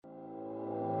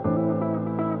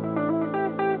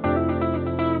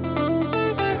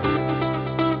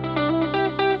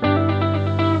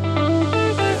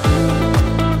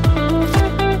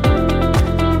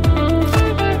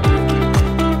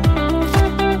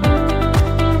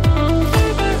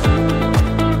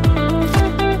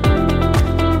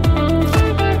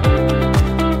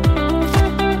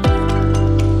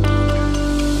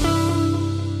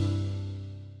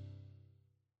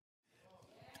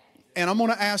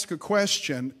to ask a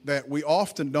question that we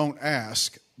often don't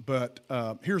ask, but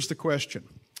here's the question.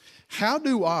 How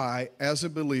do I, as a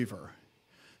believer,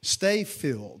 stay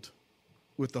filled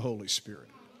with the Holy Spirit?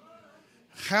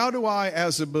 How do I,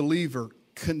 as a believer,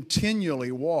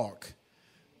 continually walk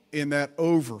in that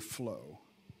overflow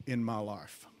in my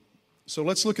life? So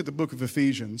let's look at the book of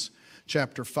Ephesians,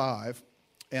 chapter 5.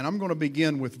 And I'm going to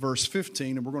begin with verse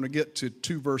 15, and we're going to get to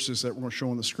two verses that we're going to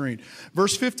show on the screen.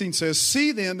 Verse 15 says,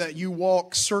 "See then that you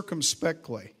walk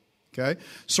circumspectly." Okay?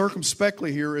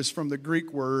 Circumspectly here is from the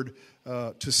Greek word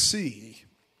to see.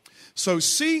 So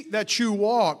see that you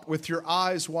walk with your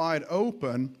eyes wide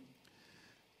open,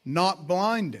 not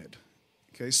blinded.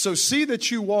 Okay? So see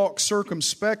that you walk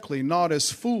circumspectly, not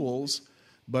as fools,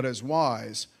 but as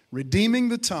wise, redeeming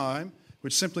the time,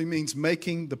 which simply means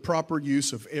making the proper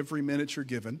use of every minute you're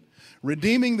given.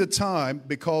 Redeeming the time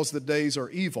because the days are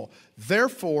evil.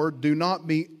 Therefore, do not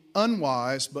be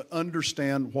unwise, but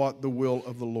understand what the will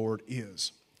of the Lord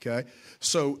is. Okay?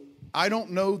 So, I don't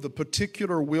know the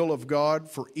particular will of God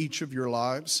for each of your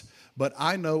lives, but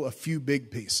I know a few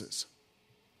big pieces.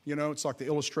 You know, it's like the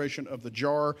illustration of the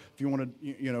jar. If you want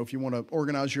to, if you want to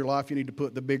organize your life, you need to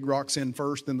put the big rocks in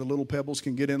first, then the little pebbles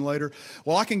can get in later.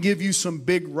 Well, I can give you some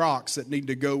big rocks that need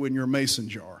to go in your mason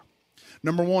jar.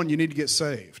 Number one, you need to get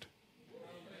saved.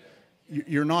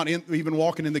 You're not even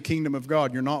walking in the kingdom of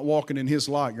God. You're not walking in His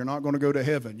light. You're not going to go to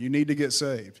heaven. You need to get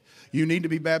saved. You need to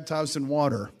be baptized in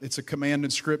water. It's a command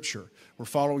in Scripture. We're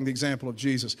following the example of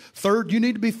Jesus. Third, you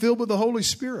need to be filled with the Holy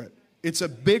Spirit. It's a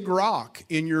big rock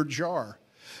in your jar.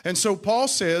 And so Paul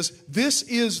says, this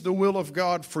is the will of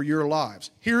God for your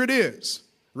lives. Here it is.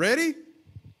 Ready?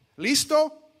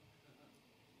 Listo?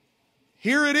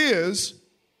 Here it is.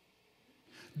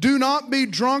 Do not be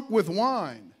drunk with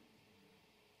wine,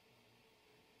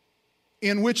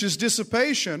 in which is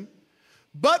dissipation,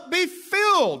 but be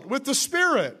filled with the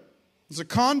Spirit. There's a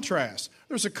contrast.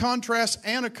 There's a contrast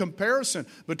and a comparison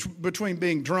between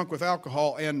being drunk with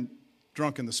alcohol and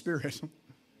drunk in the Spirit.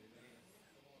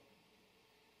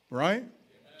 Right?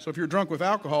 So if you're drunk with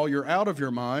alcohol, you're out of your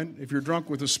mind. If you're drunk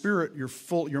with the Spirit,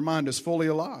 your mind is fully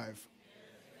alive.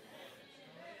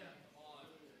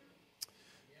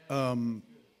 I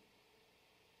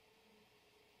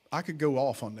could go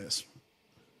off on this.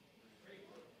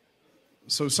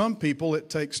 So some people, it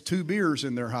takes 2 beers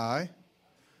in their high.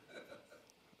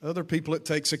 Other people, it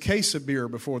takes a case of beer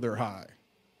before they're high.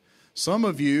 Some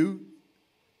of you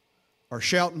are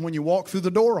shouting when you walk through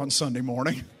the door on Sunday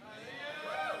morning.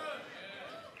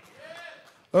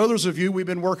 Others of you, we've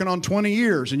been working on 20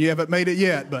 years and you haven't made it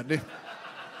yet, but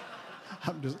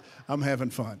I'm having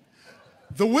fun.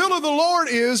 The will of the Lord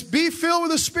is be filled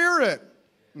with the Spirit.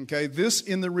 Okay, this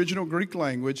in the original Greek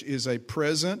language is a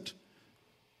present,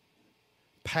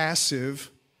 passive,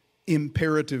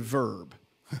 imperative verb.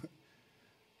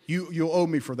 You'll owe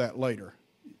me for that later.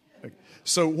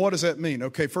 So what does that mean?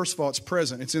 Okay, first of all, it's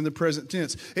present. It's in the present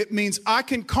tense. It means I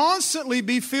can constantly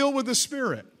be filled with the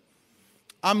Spirit.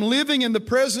 I'm living in the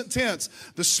present tense.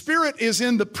 The Spirit is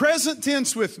in the present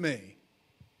tense with me.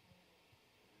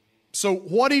 So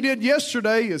what He did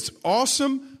yesterday is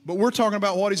awesome, but we're talking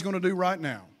about what He's going to do right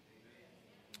now.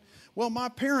 Well, my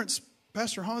parents,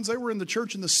 Pastor Hans, they were in the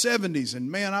church in the 70s,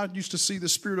 and man, I used to see the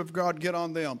Spirit of God get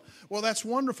on them. Well, that's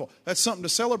wonderful. That's something to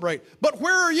celebrate. But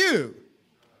where are you?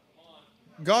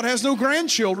 God has no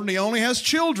grandchildren. He only has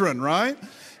children, right?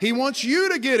 He wants you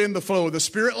to get in the flow of the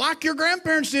Spirit like your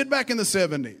grandparents did back in the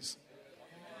 70s.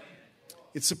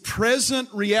 It's a present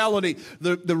reality.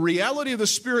 The reality of the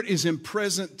Spirit is in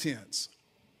present tense.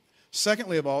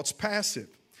 Secondly of all, it's passive.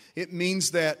 It means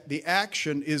that the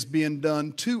action is being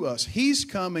done to us. He's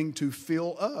coming to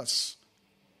fill us.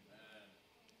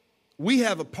 We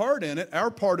have a part in it. Our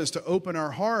part is to open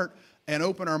our heart and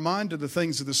open our mind to the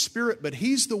things of the Spirit, but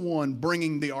He's the one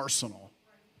bringing the arsenal.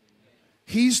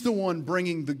 He's the one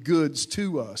bringing the goods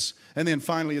to us. And then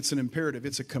finally, it's an imperative.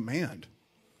 It's a command.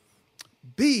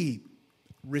 Be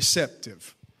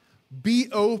receptive. Be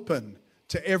open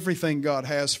to everything God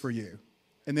has for you.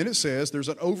 And then it says there's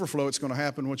an overflow that's going to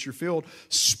happen once you're filled.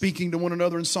 Speaking to one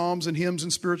another in psalms and hymns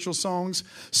and spiritual songs.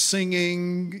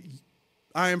 Singing,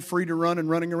 I am free to run, and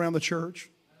running around the church.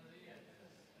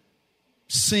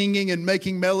 Singing and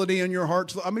making melody in your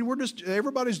heart. I mean,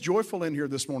 everybody's joyful in here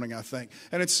this morning, I think.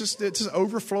 And it's an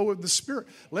overflow of the Spirit.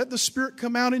 Let the Spirit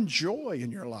come out in joy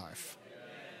in your life.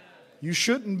 You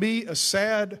shouldn't be a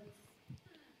sad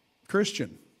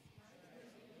Christian.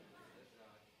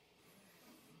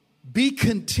 Be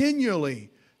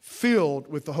continually filled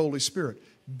with the Holy Spirit.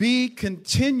 Be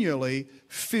continually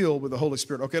filled with the Holy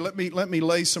Spirit. Okay, let me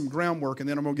lay some groundwork, and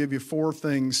then I'm going to give you 4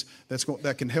 things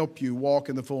that can help you walk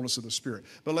in the fullness of the Spirit.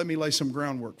 But let me lay some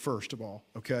groundwork first of all,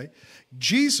 okay?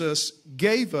 Jesus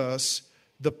gave us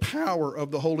the power of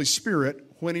the Holy Spirit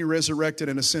when He resurrected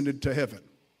and ascended to heaven.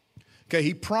 Okay,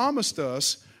 He promised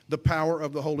us the power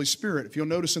of the Holy Spirit. If you'll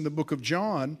notice in the book of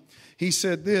John, He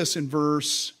said this in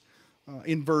verse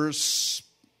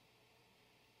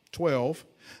 12.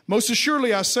 Most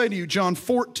assuredly I say to you, John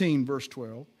 14, verse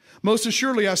 12. Most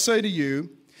assuredly I say to you,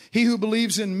 he who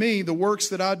believes in me, the works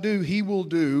that I do, he will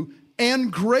do,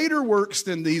 and greater works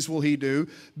than these will he do,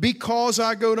 because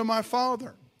I go to my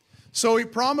Father. So He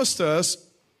promised us,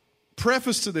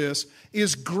 preface to this,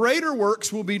 is greater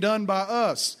works will be done by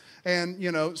us. And,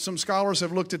 some scholars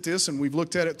have looked at this, and we've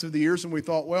looked at it through the years, and we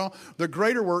thought, well, the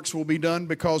greater works will be done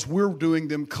because we're doing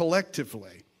them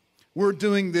collectively. We're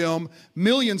doing them.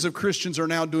 Millions of Christians are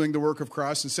now doing the work of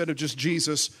Christ instead of just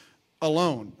Jesus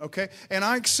alone, okay? And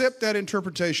I accept that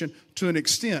interpretation to an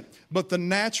extent. But the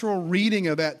natural reading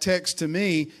of that text to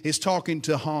me is talking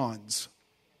to Hans.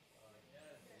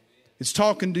 It's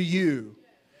talking to you.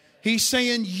 He's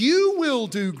saying, you will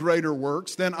do greater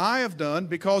works than I have done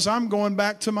because I'm going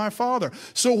back to my Father.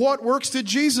 So what works did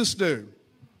Jesus do?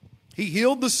 He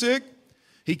healed the sick.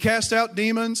 He cast out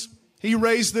demons. He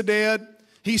raised the dead.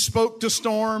 He spoke to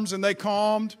storms and they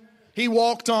calmed. He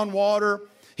walked on water.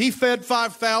 He fed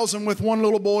 5,000 with one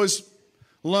little boy's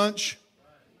lunch.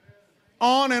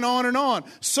 On and on and on.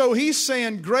 So He's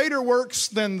saying greater works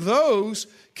than those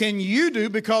can you do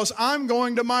because I'm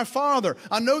going to my Father.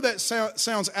 I know that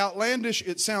sounds outlandish.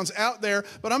 It sounds out there.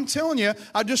 But I'm telling you,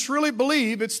 I just really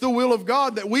believe it's the will of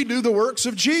God that we do the works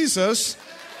of Jesus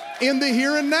in the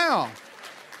here and now.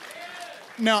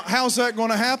 Now, how's that going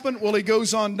to happen? Well, He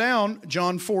goes on down,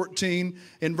 John 14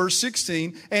 in verse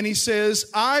 16, and He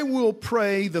says, I will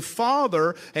pray the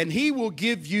Father, and He will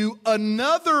give you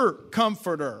another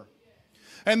comforter.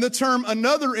 And the term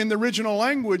another in the original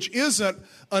language isn't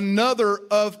another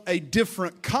of a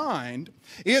different kind.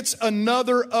 It's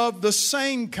another of the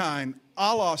same kind,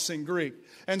 allos in Greek.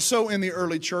 And so in the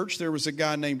early church, there was a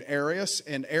guy named Arius,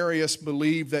 and Arius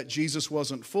believed that Jesus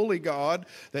wasn't fully God,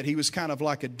 that He was kind of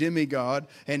like a demigod,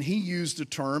 and he used a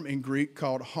term in Greek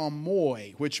called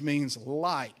homoi, which means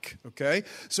like, okay?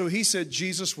 So he said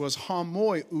Jesus was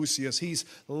homoiousios. He's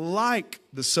like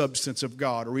the substance of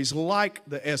God, or He's like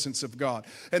the essence of God.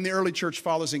 And the early church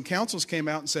fathers and councils came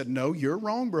out and said, no, you're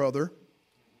wrong, brother.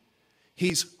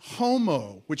 He's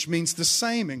homo, which means the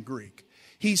same in Greek.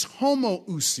 He's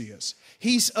homoousios.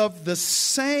 He's of the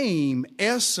same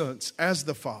essence as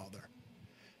the Father.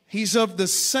 He's of the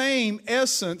same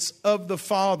essence of the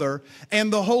Father,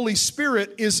 and the Holy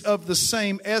Spirit is of the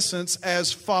same essence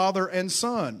as Father and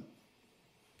Son.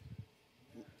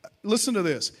 Listen to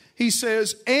this. He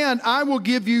says, and I will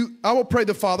pray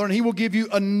the Father, and He will give you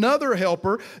another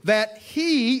helper that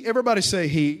He, everybody say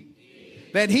He,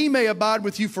 that He may abide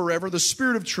with you forever, the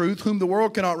Spirit of truth, whom the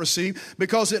world cannot receive,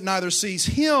 because it neither sees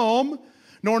Him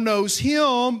nor knows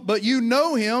Him, but you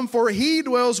know Him, for He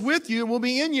dwells with you and will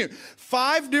be in you.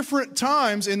 5 different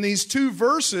times in these 2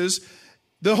 verses,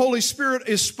 the Holy Spirit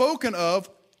is spoken of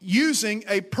using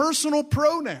a personal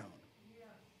pronoun.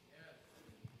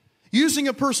 Using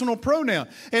a personal pronoun.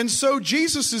 And so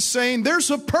Jesus is saying,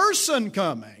 there's a person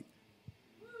coming.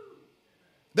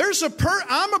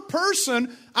 I'm a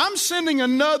person. I'm sending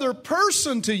another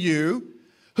person to you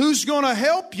who's going to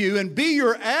help you and be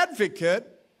your advocate.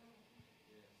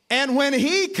 And when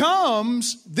He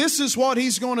comes, this is what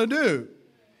He's going to do.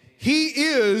 He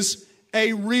is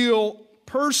a real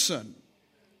person.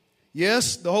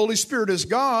 Yes, the Holy Spirit is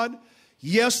God.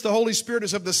 Yes, the Holy Spirit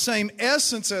is of the same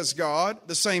essence as God,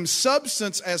 the same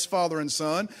substance as Father and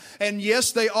Son. And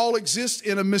yes, they all exist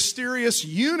in a mysterious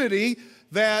unity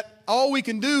that all we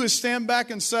can do is stand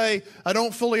back and say, I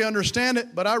don't fully understand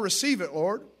it, but I receive it,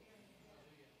 Lord.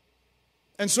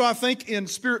 And so I think in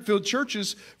Spirit-filled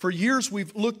churches, for years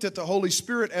we've looked at the Holy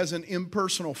Spirit as an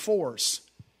impersonal force.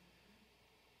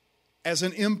 As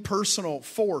an impersonal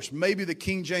force. Maybe the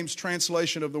King James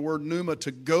translation of the word pneuma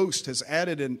to ghost has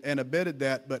added and abetted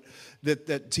that, but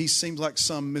that He seems like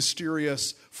some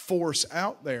mysterious force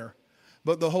out there.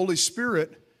 But the Holy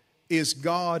Spirit is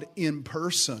God in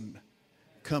person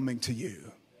coming to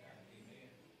you.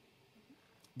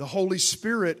 The Holy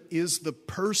Spirit is the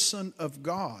person of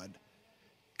God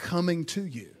coming to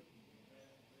you.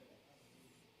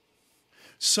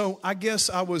 So I guess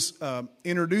I was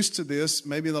introduced to this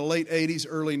maybe in the late 80s,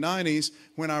 early 90s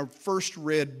when I first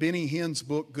read Benny Hinn's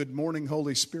book, Good Morning,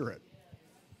 Holy Spirit.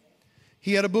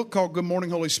 He had a book called Good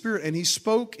Morning, Holy Spirit, and he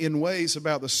spoke in ways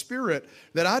about the Spirit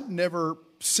that I'd never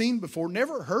seen before,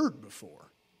 never heard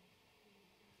before.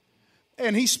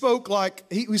 And he spoke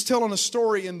like, he was telling a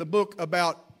story in the book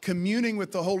about communing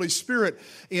with the Holy Spirit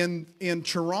in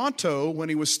Toronto when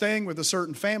he was staying with a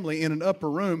certain family in an upper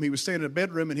room. He was staying in a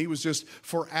bedroom and he was just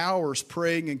for hours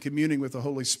praying and communing with the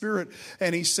Holy Spirit.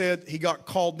 And he said he got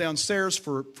called downstairs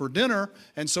for dinner.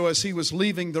 And so as he was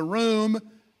leaving the room,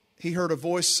 he heard a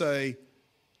voice say,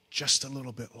 just a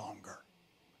little bit longer.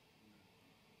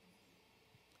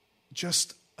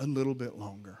 Just a little bit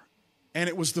longer. And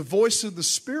it was the voice of the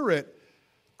Spirit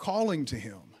calling to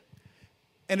him.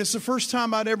 And it's the first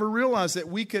time I'd ever realized that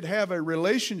we could have a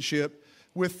relationship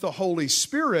with the Holy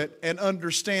Spirit and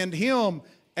understand Him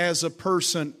as a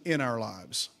person in our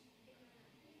lives.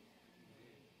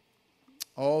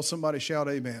 Oh, somebody shout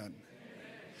amen. Amen.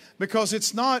 Because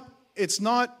it's not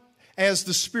as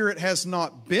the Spirit has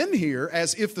not been here,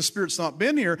 as if the Spirit's not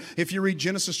been here. If you read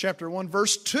Genesis chapter 1,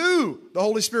 verse 2, the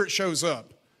Holy Spirit shows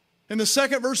up. In the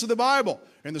second verse of the Bible,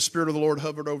 and the Spirit of the Lord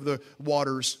hovered over the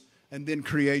waters, and then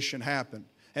creation happened.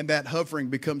 And that hovering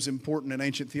becomes important in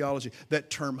ancient theology. That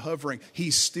term hovering,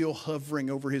 He's still hovering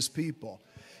over His people.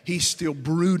 He's still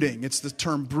brooding. It's the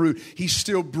term brood. He's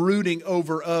still brooding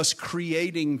over us,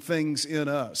 creating things in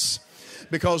us.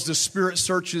 Because the Spirit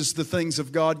searches the things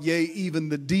of God, yea, even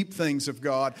the deep things of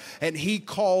God. And He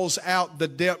calls out the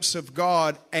depths of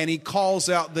God, and He calls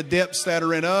out the depths that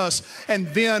are in us. And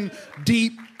then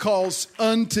deep calls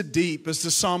unto deep, as the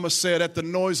psalmist said, at the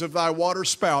noise of thy water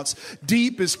spouts.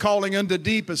 Deep is calling unto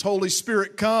deep as Holy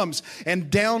Spirit comes and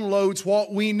downloads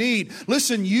what we need.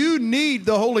 Listen, you need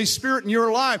the Holy Spirit in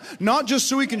your life, not just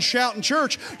so He can shout in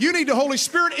church. You need the Holy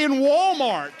Spirit in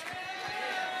Walmart.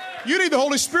 You need the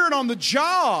Holy Spirit on the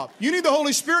job. You need the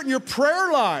Holy Spirit in your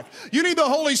prayer life. You need the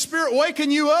Holy Spirit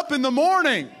waking you up in the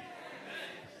morning.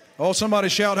 Oh, somebody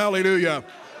shout hallelujah.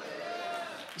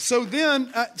 So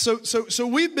then, so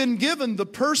we've been given the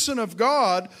person of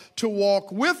God to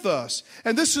walk with us.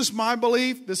 And this is my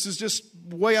belief. This is just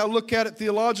the way I look at it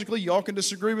theologically. Y'all can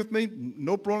disagree with me.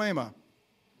 No problema.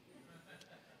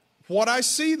 What I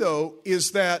see, though,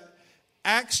 is that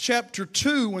Acts chapter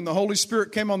 2, when the Holy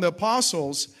Spirit came on the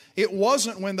apostles, it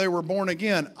wasn't when they were born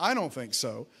again. I don't think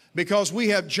so. Because we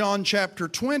have John chapter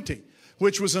 20.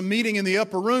 Which was a meeting in the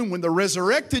upper room when the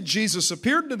resurrected Jesus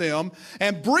appeared to them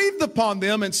and breathed upon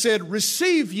them and said,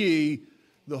 receive ye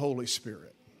the Holy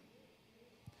Spirit.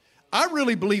 I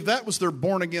really believe that was their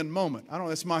born again moment. I don't know,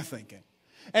 that's my thinking.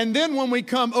 And then when we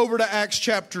come over to Acts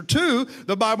chapter 2,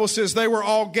 the Bible says they were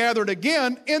all gathered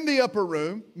again in the upper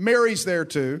room. Mary's there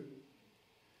too.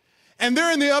 And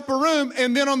they're in the upper room,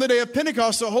 and then on the day of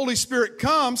Pentecost, the Holy Spirit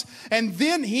comes, and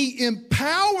then He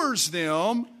empowers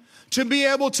them to be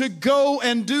able to go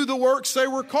and do the works they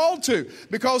were called to.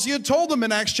 Because He had told them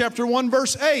in Acts chapter 1,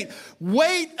 verse 8,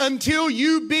 wait until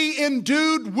you be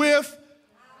endued with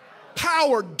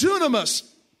power, dunamis.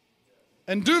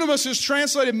 And dunamis is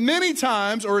translated many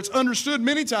times, or it's understood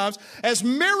many times, as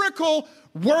miracle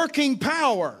working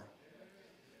power.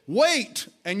 Wait,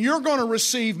 and you're going to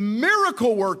receive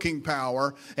miracle working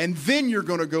power, and then you're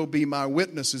going to go be my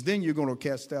witnesses. Then you're going to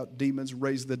cast out demons,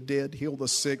 raise the dead, heal the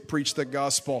sick, preach the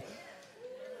gospel.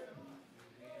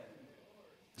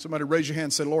 Somebody raise your hand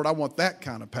and say, Lord, I want that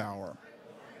kind of power.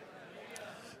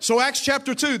 So Acts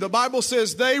chapter 2, the Bible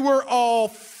says they were all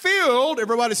filled.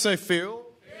 Everybody say filled.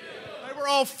 They were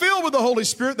all filled with the Holy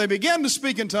Spirit. They began to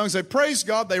speak in tongues. They praised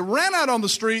God. They ran out on the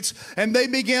streets and they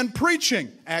began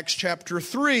preaching. Acts chapter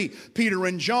 3, Peter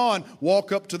and John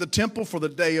walk up to the temple for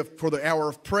the hour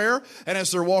of prayer. And as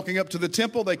they're walking up to the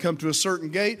temple, they come to a certain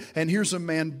gate, and here's a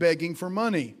man begging for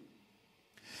money.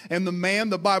 And the man,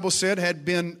 the Bible said, had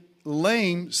been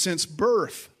lame since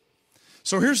birth.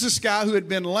 So here's this guy who had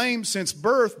been lame since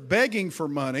birth begging for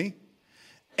money.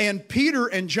 And Peter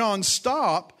and John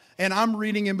stop, and I'm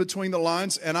reading in between the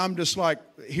lines, and I'm just like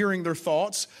hearing their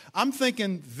thoughts. I'm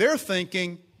thinking, they're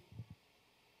thinking,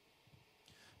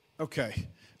 okay,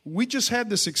 we just had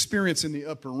this experience in the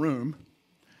upper room.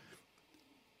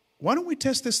 Why don't we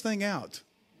test this thing out?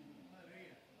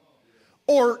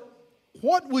 Or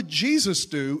what would Jesus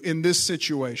do in this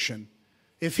situation?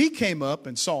 If He came up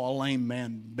and saw a lame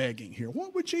man begging here,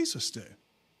 what would Jesus do?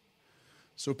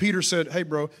 So Peter said, hey,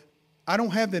 bro, I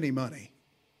don't have any money.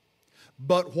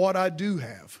 But what I do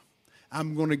have,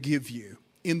 I'm going to give you.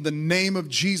 In the name of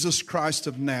Jesus Christ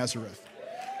of Nazareth,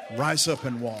 rise up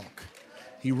and walk.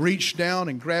 He reached down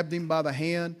and grabbed him by the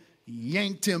hand,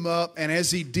 yanked him up, and as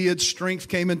he did, strength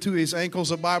came into his ankles,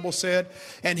 the Bible said,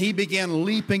 and he began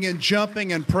leaping and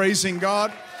jumping and praising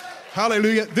God.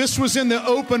 Hallelujah. This was in the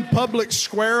open public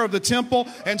square of the temple,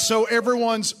 and so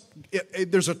everyone's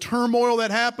There's a turmoil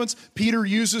that happens. Peter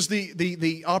uses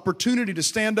the opportunity to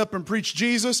stand up and preach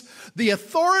Jesus. The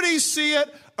authorities see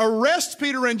it, arrest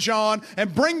Peter and John,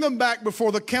 and bring them back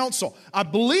before the council. I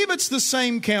believe it's the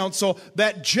same council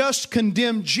that just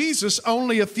condemned Jesus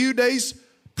only a few days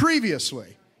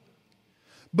previously.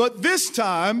 But this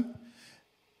time,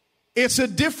 it's a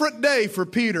different day for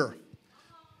Peter.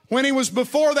 When he was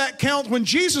before that council, when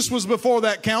Jesus was before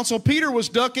that council, Peter was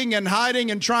ducking and hiding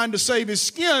and trying to save his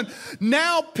skin.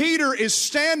 Now Peter is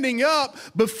standing up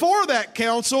before that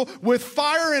council with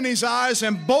fire in his eyes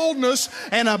and boldness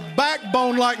and a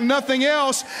backbone like nothing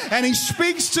else. And he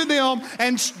speaks to them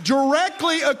and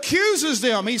directly accuses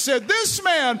them. He said, "This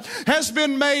man has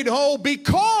been made whole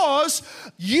because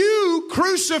you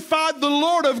crucified the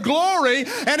Lord of glory,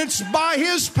 and it's by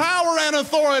his power and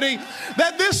authority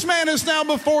that this man is now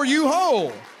before you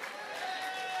whole."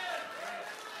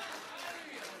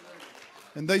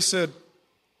 And they said,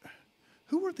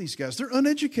 "Who are these guys? They're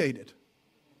uneducated."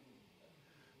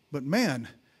 But man,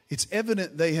 it's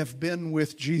evident they have been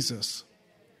with Jesus.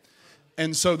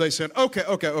 And so they said,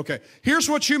 okay. Here's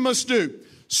what you must do.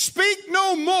 Speak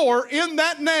no more in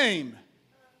that name.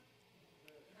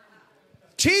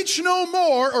 Teach no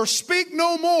more or speak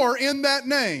no more in that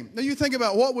name. Now you think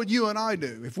about, what would you and I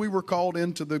do if we were called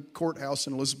into the courthouse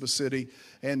in Elizabeth City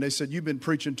and they said, "You've been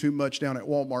preaching too much down at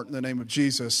Walmart in the name of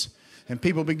Jesus, and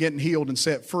people have been getting healed and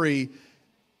set free.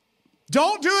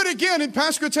 Don't do it again in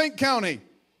Pasquotank County."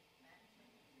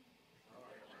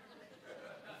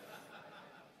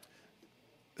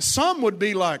 Some would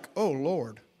be like, "Oh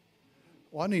Lord,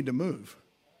 well, I need to move,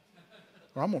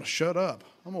 or I'm going to shut up.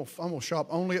 I'm going to shop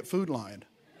only at Food Lion.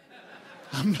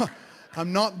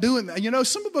 I'm not doing that." You know,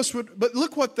 some of us would, but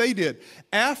look what they did.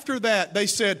 After that, they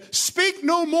said, "Speak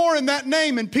no more in that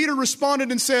name." And Peter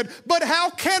responded and said, "But how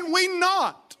can we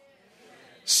not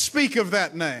speak of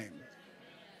that name?"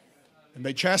 And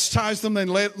they chastised them and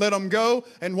let them go.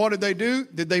 And what did they do?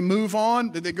 Did they move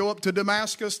on? Did they go up to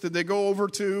Damascus? Did they go over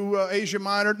to Asia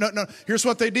Minor? No. Here's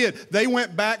what they did. They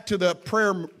went back to the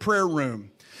prayer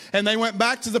room. And they went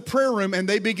back to the prayer room and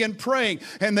they began praying.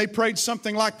 And they prayed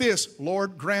something like this: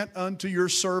 "Lord, grant unto your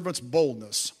servants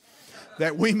boldness,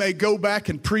 that we may go back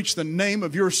and preach the name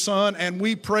of your Son. And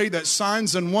we pray that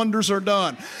signs and wonders are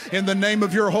done in the name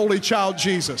of your holy child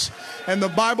Jesus." And the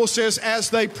Bible says, as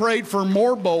they prayed for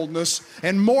more boldness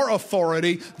and more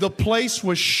authority, the place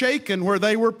was shaken where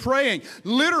they were praying.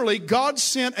 Literally, God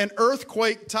sent an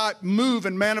earthquake type move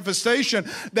and manifestation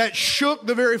that shook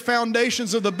the very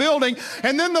foundations of the building.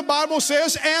 And then the Bible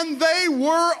says, and they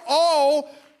were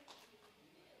all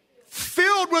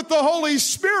filled with the Holy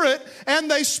Spirit,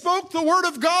 and they spoke the word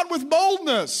of God with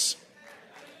boldness.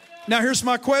 Now here's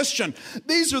my question.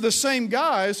 These are the same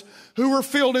guys who were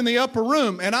filled in the upper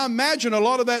room. And I imagine a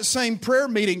lot of that same prayer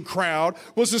meeting crowd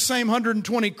was the same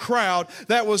 120 crowd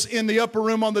that was in the upper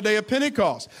room on the day of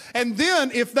Pentecost. And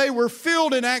then if they were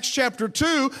filled in Acts chapter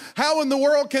 2, how in the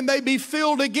world can they be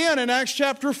filled again in Acts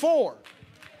chapter 4?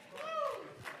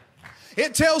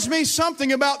 It tells me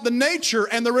something about the nature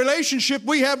and the relationship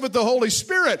we have with the Holy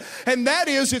Spirit. And that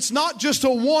is, it's not just a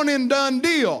one and done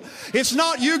deal. It's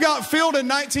not you got filled in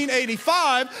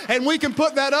 1985 and we can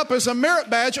put that up as a merit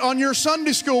badge on your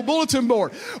Sunday school bulletin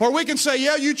board. Or we can say,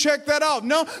 "Yeah, you check that out."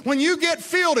 No, when you get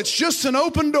filled, it's just an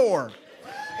open door.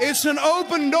 It's an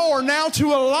open door now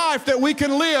to a life that we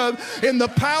can live in the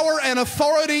power and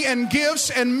authority and gifts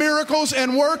and miracles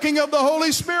and working of the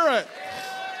Holy Spirit.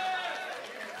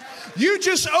 You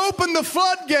just opened the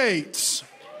floodgates.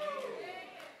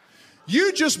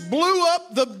 You just blew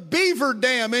up the beaver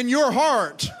dam in your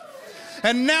heart.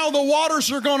 And now the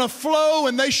waters are going to flow,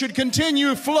 and they should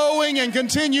continue flowing and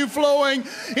continue flowing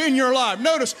in your life.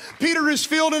 Notice, Peter is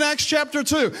filled in Acts chapter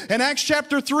 2. In Acts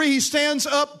chapter 3, he stands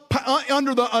up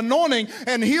under the anointing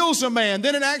and heals a man.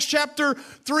 Then in Acts chapter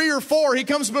 3 or 4, he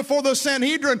comes before the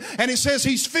Sanhedrin, and he says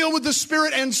he's filled with the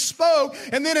Spirit and spoke.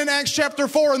 And then in Acts chapter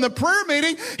 4, in the prayer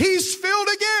meeting, he's filled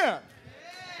again.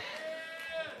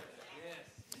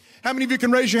 How many of you can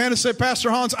raise your hand and say,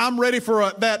 "Pastor Hans, I'm ready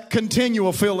for that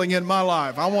continual filling in my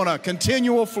life. I want a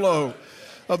continual flow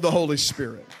of the Holy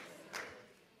Spirit."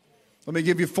 Let me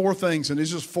give you 4 things, and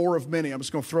these are just 4 of many. I'm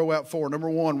just going to throw out 4. Number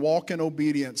 1, walk in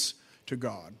obedience to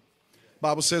God. The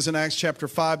Bible says in Acts chapter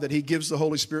 5 that he gives the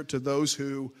Holy Spirit to those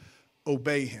who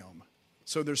obey him.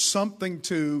 So there's something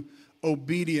to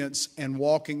obedience and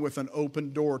walking with an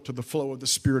open door to the flow of the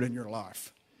Spirit in your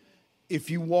life. If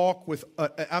you walk with,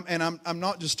 and I'm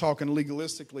not just talking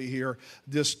legalistically here,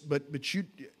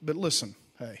 but listen,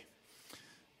 hey,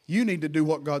 you need to do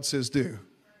what God says do.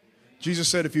 Jesus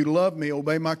said, "If you love me,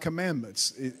 obey my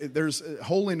commandments."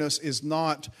 Holiness is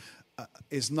not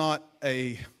is not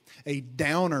a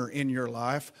downer in your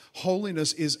life.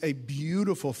 Holiness is a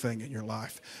beautiful thing in your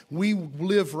life. We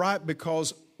live right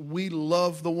because we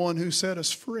love the one who set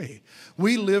us free.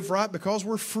 We live right because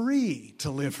we're free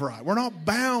to live right. We're not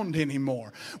bound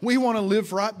anymore. We want to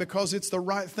live right because it's the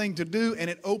right thing to do, and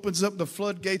it opens up the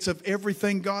floodgates of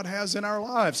everything God has in our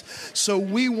lives. So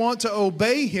we want to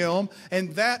obey Him,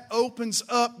 and that opens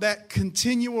up that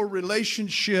continual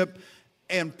relationship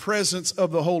and presence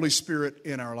of the Holy Spirit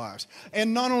in our lives.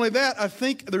 And not only that, I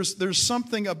think there's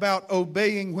something about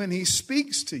obeying when He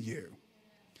speaks to you.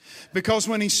 Because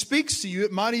when He speaks to you,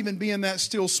 it might even be in that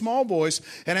still small voice.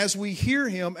 And as we hear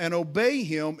Him and obey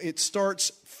Him, it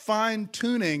starts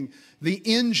fine-tuning the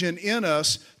engine in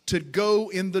us to go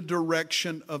in the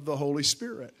direction of the Holy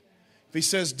Spirit. If He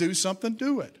says do something,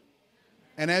 do it.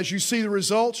 And as you see the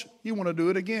results, you want to do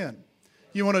it again.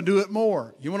 You want to do it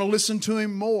more. You want to listen to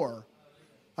Him more.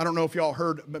 I don't know if y'all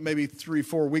heard, but maybe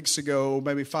 3-4 weeks ago,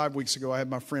 maybe 5 weeks ago, I had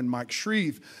my friend Mike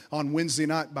Shreve on Wednesday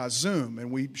night by Zoom,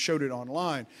 and we showed it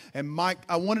online. And Mike,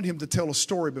 I wanted him to tell a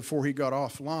story before he got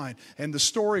offline. And the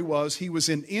story was he was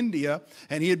in India,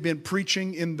 and he had been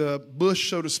preaching in the bush,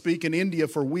 so to speak, in India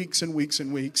for weeks and weeks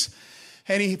and weeks.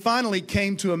 And he finally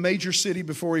came to a major city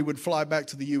before he would fly back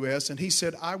to the U.S. And he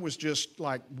said, I was just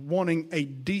like wanting a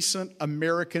decent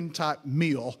American type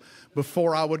meal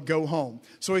before I would go home.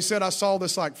 So he said, I saw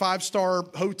this like 5-star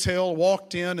hotel,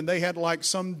 walked in, and they had like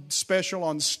some special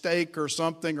on steak or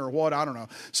something or what, I don't know.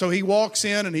 So he walks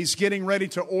in and he's getting ready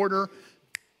to order.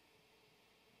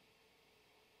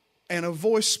 And a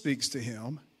voice speaks to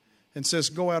him and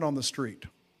says, go out on the street.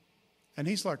 And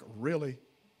he's like, really?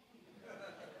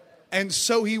 And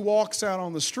so he walks out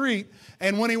on the street,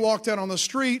 and when he walked out on the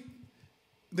street,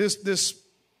 this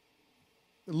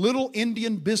little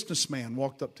Indian businessman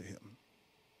walked up to him.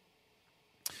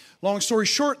 Long story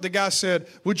short, the guy said,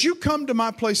 would you come to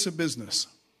my place of business?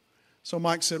 So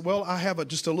Mike said, well, I have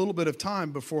just a little bit of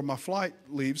time before my flight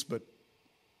leaves, but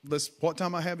what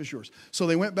time I have is yours. So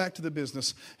they went back to the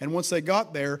business, and once they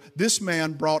got there, this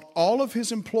man brought all of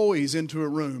his employees into a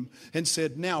room and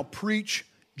said, now preach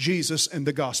Jesus and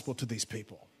the gospel to these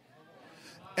people.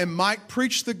 And Mike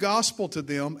preached the gospel to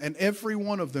them, and every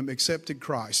one of them accepted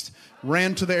Christ,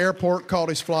 ran to the airport, caught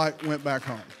his flight, went back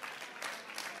home.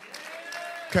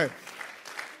 Okay.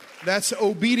 That's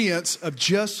obedience of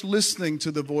just listening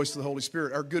to the voice of the Holy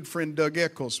Spirit. Our good friend Doug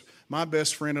Eccles, my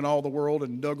best friend in all the world,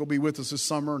 and Doug will be with us this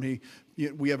summer, and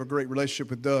we have a great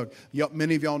relationship with Doug.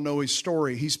 Many of y'all know his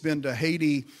story. He's been to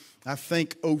Haiti, I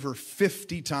think, over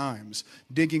 50 times,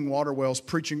 digging water wells,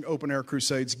 preaching open-air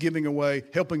crusades, giving away,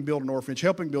 helping build an orphanage,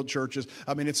 helping build churches.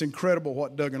 I mean, it's incredible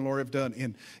what Doug and Lori have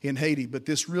done in Haiti. But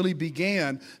this really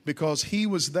began because he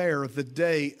was there the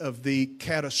day of the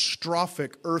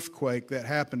catastrophic earthquake that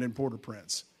happened in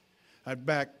Port-au-Prince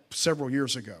back several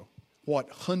years ago.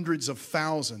 Hundreds of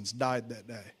thousands died that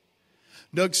day.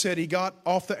 Doug said he got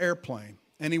off the airplane,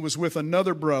 and he was with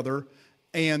another brother,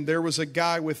 and there was a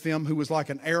guy with them who was like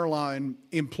an airline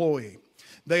employee.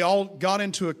 They all got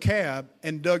into a cab,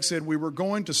 and Doug said, we were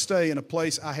going to stay in a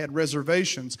place I had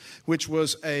reservations, which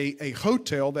was a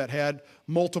hotel that had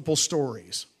multiple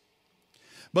stories.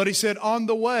 But he said, on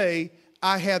the way,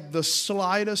 I had the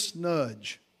slightest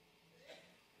nudge.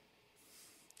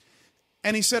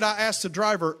 And he said, I asked the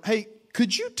driver, hey,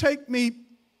 could you take me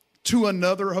to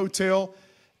another hotel?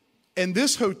 And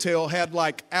this hotel had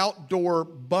like outdoor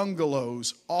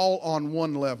bungalows all on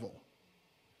one level.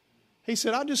 He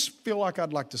said, I just feel like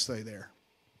I'd like to stay there.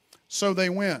 So they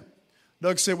went.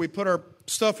 Doug said, we put our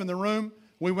stuff in the room.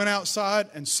 We went outside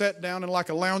and sat down in like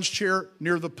a lounge chair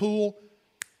near the pool.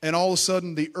 And all of a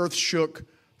sudden the earth shook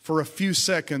for a few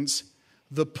seconds.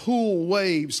 The pool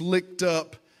waves licked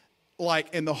up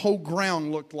and the whole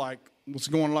ground looked like it was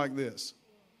going like this.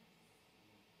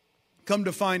 Come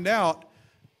to find out,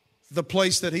 the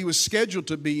place that he was scheduled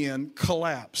to be in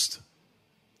collapsed.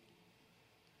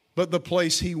 But the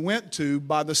place he went to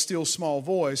by the still small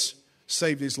voice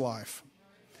saved his life.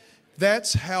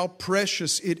 That's how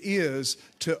precious it is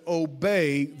to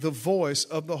obey the voice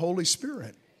of the Holy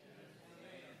Spirit.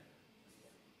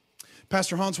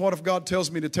 Pastor Hans, what if God tells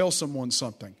me to tell someone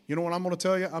something? You know what I'm going to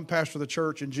tell you? I'm pastor of the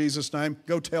church in Jesus' name.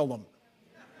 Go tell them.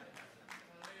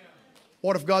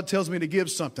 What if God tells me to give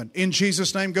something? In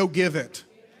Jesus' name, go give it.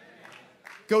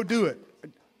 Go do it.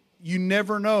 You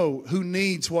never know who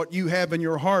needs what you have in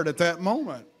your heart at that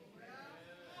moment.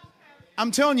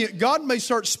 I'm telling you, God may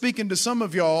start speaking to some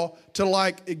of y'all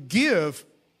to give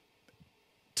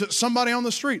to somebody on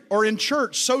the street or in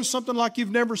church. Sow something like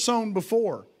you've never sown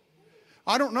before.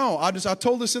 I don't know. I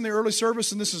told this in the early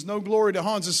service, and this is no glory to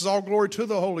Hans. This is all glory to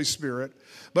the Holy Spirit.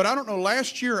 But I don't know.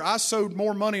 Last year, I sowed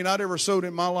more money than I'd ever sowed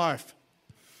in my life.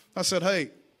 I said, hey,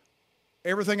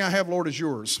 everything I have, Lord, is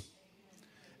yours.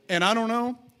 And I don't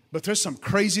know, but there's some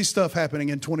crazy stuff happening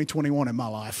in 2021 in my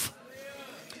life.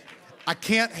 I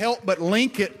can't help but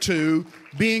link it to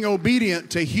being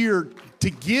obedient to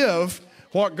give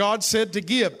what God said to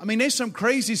give. I mean, there's some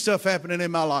crazy stuff happening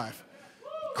in my life.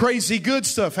 Crazy good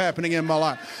stuff happening in my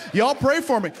life. Y'all pray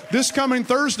for me. This coming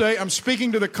Thursday, I'm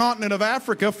speaking to the continent of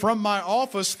Africa from my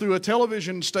office through a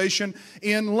television station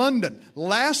in London.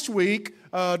 Last week,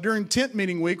 during tent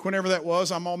meeting week, whenever that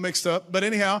was, I'm all mixed up. But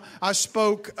anyhow, I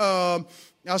spoke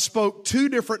 2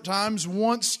 different times,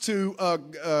 once to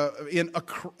in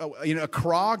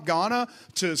Accra, Ghana,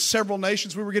 to several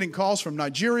nations. We were getting calls from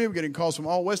Nigeria, we were getting calls from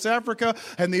all West Africa.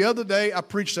 And the other day, I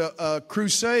preached a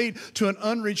crusade to an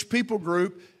unreached people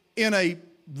group in a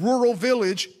rural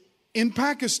village in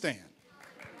Pakistan.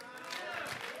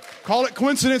 Call it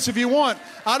coincidence if you want.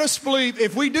 I just believe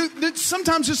if we do,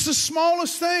 sometimes it's the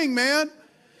smallest thing, man.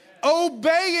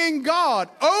 Obeying God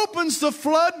opens the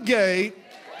floodgate,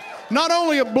 not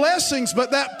only of blessings,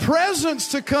 but that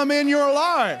presence to come in your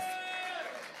life.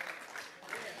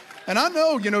 And I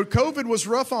know, COVID was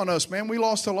rough on us, man. We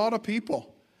lost a lot of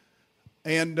people.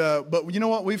 And but you know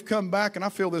what? We've come back, and I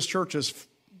feel this church is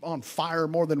on fire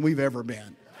more than we've ever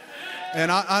been.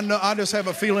 And I know, I just have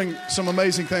a feeling some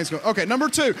amazing things going. Okay, number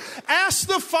 2, ask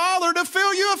the Father to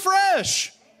fill you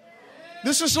afresh.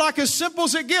 This is like as simple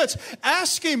as it gets.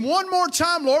 Ask Him one more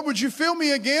time, Lord, would you fill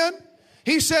me again?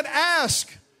 He said,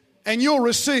 ask, and you'll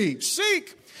receive.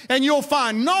 Seek, and you'll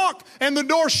find. Knock, and the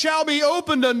door shall be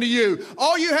opened unto you.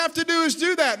 All you have to do is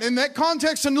do that. In that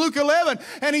context in Luke 11,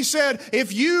 and He said,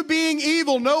 if you being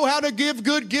evil know how to give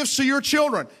good gifts to your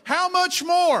children, how much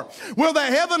more will the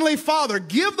Heavenly Father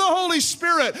give the Holy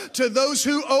Spirit to those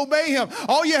who obey Him?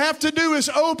 All you have to do is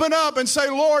open up and say,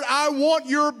 Lord, I want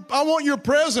your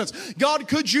presence. God,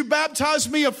 could you baptize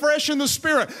me afresh in the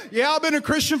Spirit? Yeah, I've been a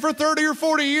Christian for 30 or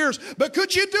 40 years, but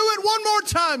could you do it one more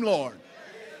time, Lord?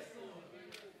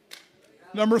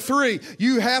 Number 3,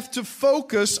 you have to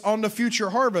focus on the future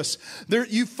harvest.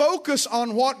 You focus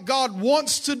on what God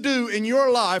wants to do in your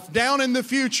life down in the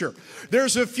future.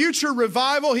 There's a future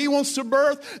revival He wants to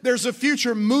birth. There's a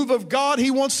future move of God He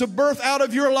wants to birth out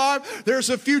of your life. There's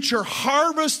a future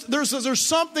harvest. There's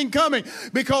something coming.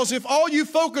 Because if all you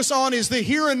focus on is the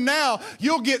here and now,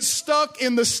 you'll get stuck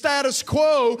in the status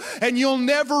quo and you'll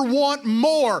never want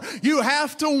more. You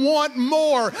have to want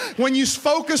more. When you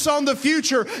focus on the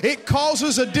future, it causes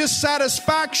a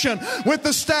dissatisfaction with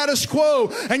the status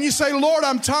quo. And you say, Lord,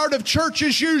 I'm tired of church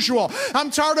as usual. I'm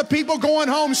tired of people going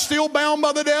home still bound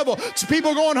by the devil. It's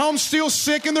people going home still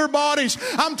sick in their bodies.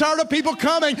 I'm tired of people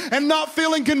coming and not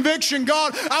feeling conviction.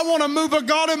 God, I want to move of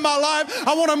God in my life.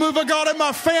 I want to move of God in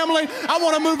my family. I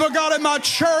want to move of God in my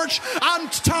church. I'm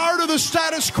tired of the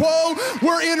status quo.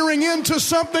 We're entering into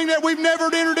something that we've never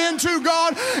entered into,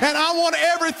 God. And I want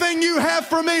everything you have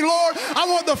for me, Lord. I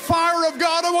want the fire of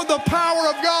God. I want the power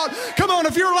of God. Come on,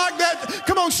 if you're like that,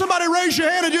 come on, somebody raise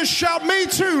your hand and just shout, me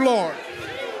too, Lord.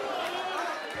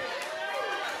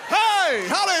 Hey,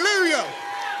 hallelujah.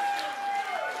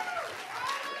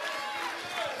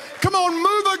 Come on,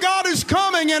 move of God is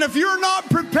coming, and if you're not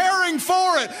preparing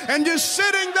for it and just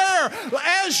sitting there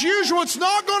as usual, it's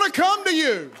not going to come to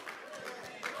you.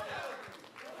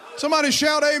 Somebody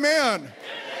shout amen.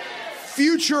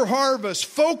 Future harvest.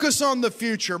 Focus on the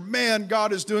future. Man,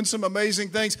 God is doing some amazing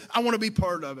things. I want to be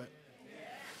part of it.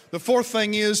 The 4th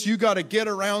thing is you got to get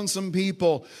around some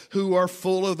people who are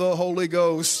full of the Holy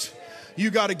Ghost. You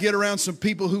got to get around some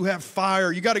people who have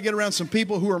fire. You got to get around some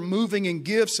people who are moving in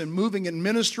gifts and moving in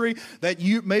ministry that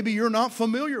maybe you're not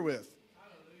familiar with.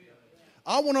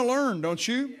 I want to learn, don't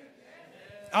you?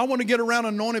 I want to get around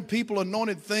anointed people,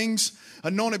 anointed things,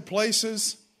 anointed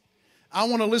places. I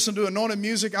want to listen to anointed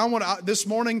music. This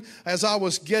morning, as I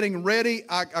was getting ready,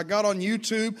 I got on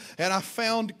YouTube and I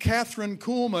found Catherine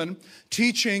Kuhlman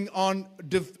teaching on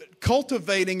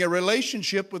cultivating a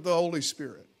relationship with the Holy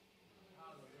Spirit.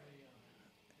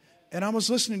 And I was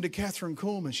listening to Catherine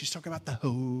Kuhlman. She's talking about the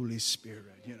Holy Spirit,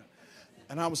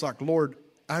 And I was like, Lord,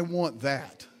 I want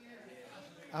that.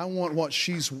 I want what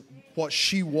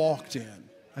she walked in.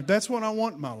 And that's what I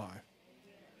want in my life.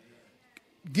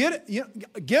 Get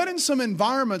in some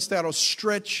environments that'll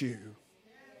stretch you.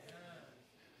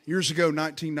 Years ago,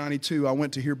 1992, I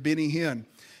went to hear Benny Hinn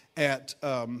at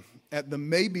the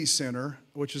Mabee Center,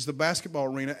 which is the basketball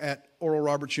arena at Oral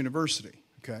Roberts University.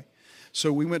 Okay,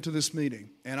 so we went to this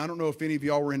meeting, and I don't know if any of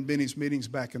y'all were in Benny's meetings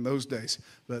back in those days,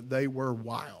 but they were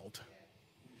wild.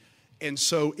 And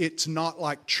so it's not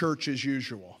like church as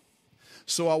usual.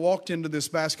 So I walked into this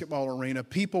basketball arena.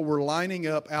 People were lining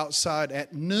up outside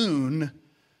at noon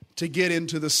to get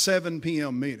into the 7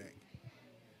 p.m. meeting.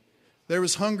 There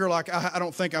was hunger like I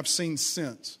don't think I've seen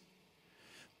since.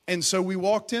 And so we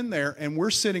walked in there, and we're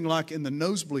sitting like in the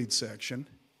nosebleed section.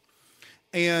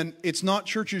 And it's not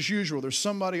church as usual. There's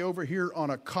somebody over here on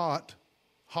a cot,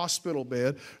 hospital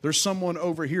bed. There's someone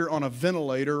over here on a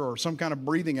ventilator or some kind of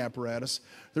breathing apparatus.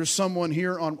 There's someone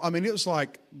here on, it was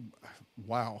like,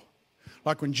 wow.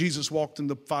 Like when Jesus walked in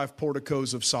the 5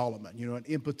 porticos of Solomon, an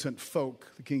impotent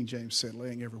folk, the King James said,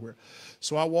 laying everywhere.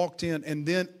 So I walked in, and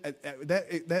then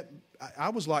I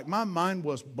was like, my mind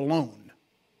was blown.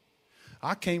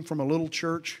 I came from a little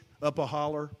church up a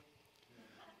holler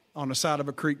on the side of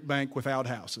a creek bank with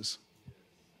outhouses.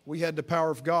 We had the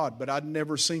power of God, but I'd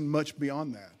never seen much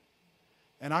beyond that.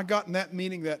 And I got in that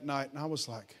meeting that night, and I was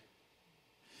like,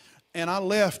 and I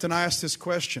left, and I asked this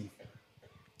question,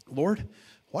 Lord,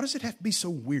 why does it have to be so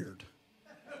weird?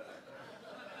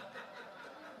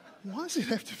 Why does it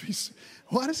have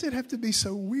to be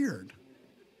so weird?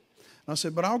 And I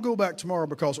said, but I'll go back tomorrow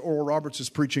because Oral Roberts is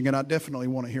preaching, and I definitely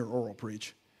want to hear Oral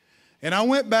preach. And I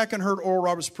went back and heard Oral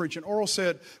Roberts preach. And Oral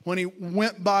said when he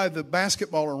went by the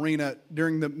basketball arena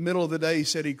during the middle of the day, he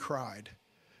said he cried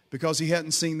because he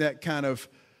hadn't seen that kind of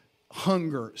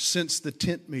hunger since the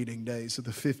tent meeting days of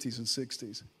the 50s and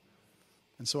 60s.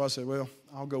 And so I said, well,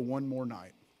 I'll go one more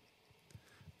night.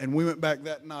 And we went back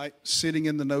that night, sitting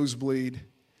in the nosebleed.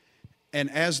 And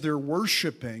as they're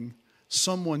worshiping,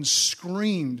 someone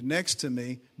screamed next to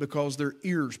me because their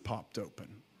ears popped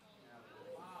open.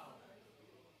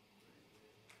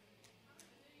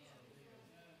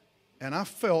 And I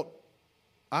felt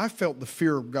the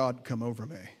fear of God come over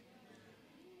me.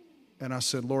 And I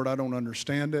said, Lord, I don't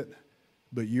understand it,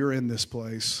 but you're in this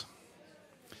place.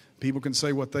 People can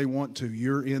say what they want to.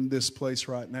 You're in this place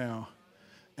right now.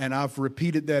 And I've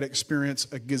repeated that experience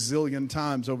a gazillion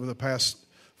times over the past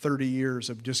 30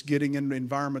 years of just getting in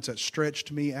environments that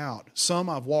stretched me out. Some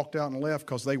I've walked out and left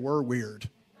because they were weird.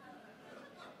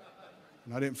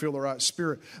 And I didn't feel the right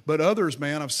spirit. But others,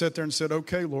 man, I've sat there and said,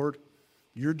 okay, Lord,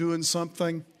 you're doing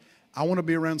something. I want to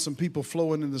be around some people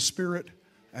flowing in the Spirit,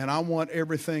 and I want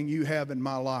everything you have in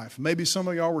my life. Maybe some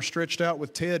of y'all were stretched out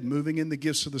with Ted moving in the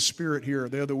gifts of the Spirit here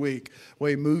the other week,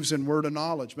 where he moves in word of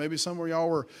knowledge. Maybe some of y'all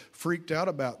were freaked out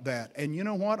about that. And you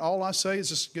know what? All I say is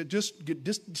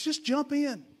just jump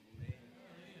in.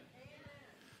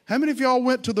 How many of y'all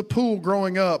went to the pool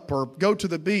growing up or go to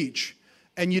the beach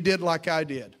and you did like I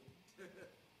did?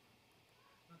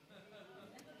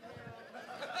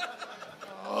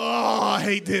 Oh, I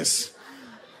hate this.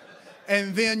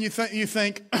 And then you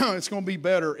think it's going to be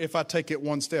better if I take it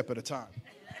one step at a time.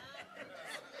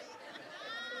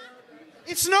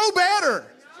 It's no better.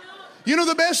 You know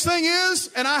the best thing is,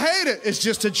 and I hate it, it's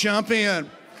just to jump in.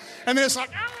 And then it's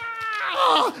like,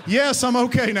 yes, I'm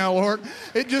okay now, Lord.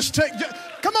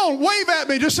 Come on, wave at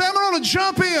me. Just say, I'm going to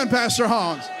jump in, Pastor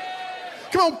Hans.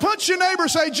 Come on, punch your neighbor,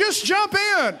 say, just jump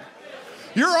in.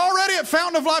 You're already at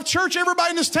Fountain of Life Church. Everybody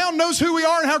in this town knows who we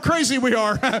are and how crazy we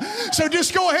are. So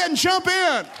just go ahead and jump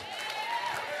in.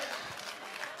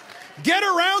 Get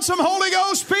around some Holy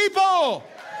Ghost people.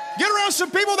 Get around some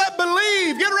people that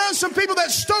believe. Get around some people that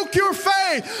stoke your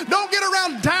faith. Don't get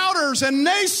around doubters and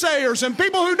naysayers and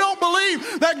people who don't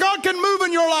believe that God can move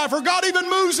in your life or God even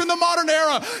moves in the modern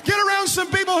era. Get around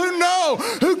some people who know,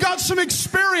 who got some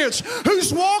experience,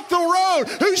 who's walked the road,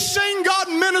 who's seen God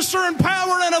minister in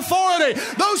power and authority.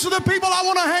 Those are the people I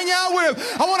want to hang out with.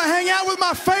 I want to hang out with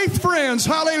my faith friends.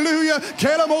 Hallelujah.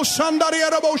 Come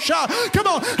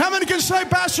on. How many can say,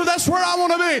 Pastor, that's where I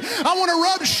want to be? I want to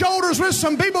rub shoulders with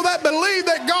some people that believe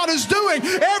that God is doing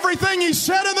everything He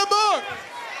said in the book.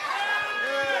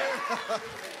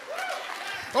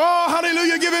 Oh,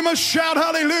 hallelujah. Give Him a shout.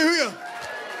 Hallelujah.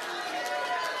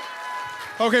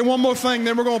 Okay, one more thing,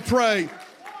 then we're going to pray.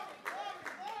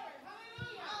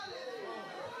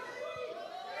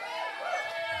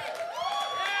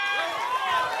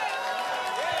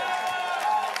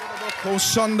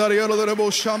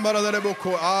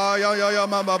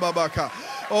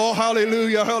 Oh,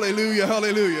 hallelujah, hallelujah,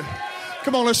 hallelujah.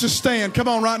 Come on, let's just stand. Come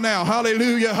on right now.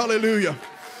 Hallelujah, hallelujah.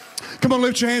 Come on,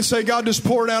 lift your hands and say, God, just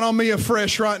pour it out on me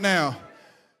afresh right now.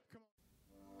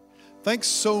 Thanks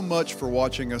so much for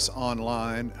watching us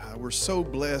online. We're so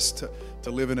blessed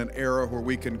to live in an era where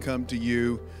we can come to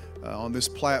you on this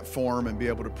platform and be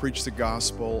able to preach the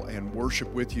gospel and worship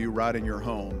with you right in your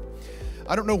home.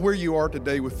 I don't know where you are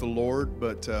today with the Lord,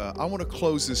 but I want to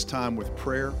close this time with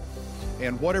prayer.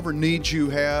 And whatever needs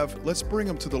you have, let's bring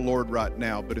them to the Lord right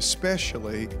now, but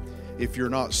especially if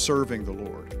you're not serving the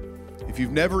Lord. If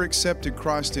you've never accepted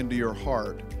Christ into your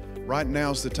heart, right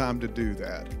now's the time to do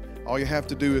that. All you have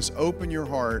to do is open your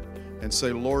heart and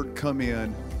say, Lord, come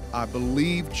in. I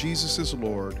believe Jesus is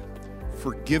Lord.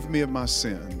 Forgive me of my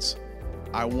sins.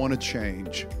 I want to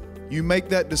change. You make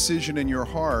that decision in your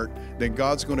heart, then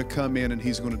God's going to come in and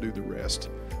He's going to do the rest.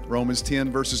 Romans 10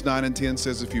 verses 9 and 10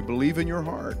 says, if you believe in your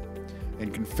heart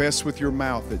and confess with your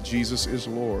mouth that Jesus is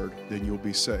Lord, then you'll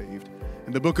be saved.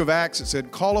 In the book of Acts, it said,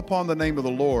 call upon the name of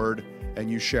the Lord and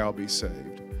you shall be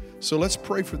saved. So let's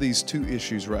pray for these two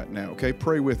issues right now, okay?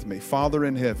 Pray with me. Father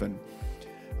in heaven,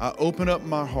 I open up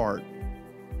my heart.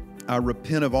 I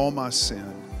repent of all my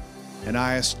sin, and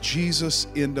I ask Jesus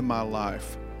into my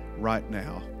life right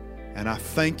now. And I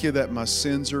thank you that my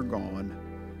sins are gone,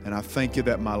 and I thank you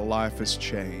that my life has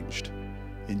changed.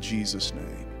 In Jesus'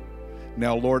 name.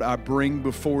 Now, Lord, I bring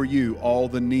before you all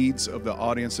the needs of the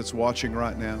audience that's watching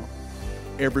right now.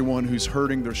 Everyone who's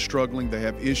hurting, they're struggling, they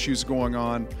have issues going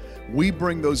on. We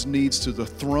bring those needs to the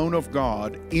throne of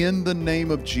God in the name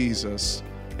of Jesus,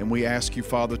 and we ask you,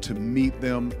 Father, to meet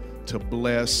them, to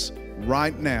bless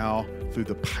right now through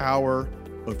the power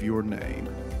of your name.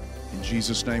 In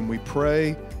Jesus' name we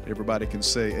pray. Everybody can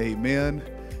say amen.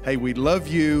 Hey, we love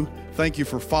you. Thank you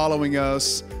for following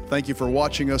us. Thank you for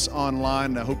watching us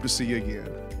online, and I hope to see you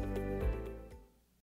again.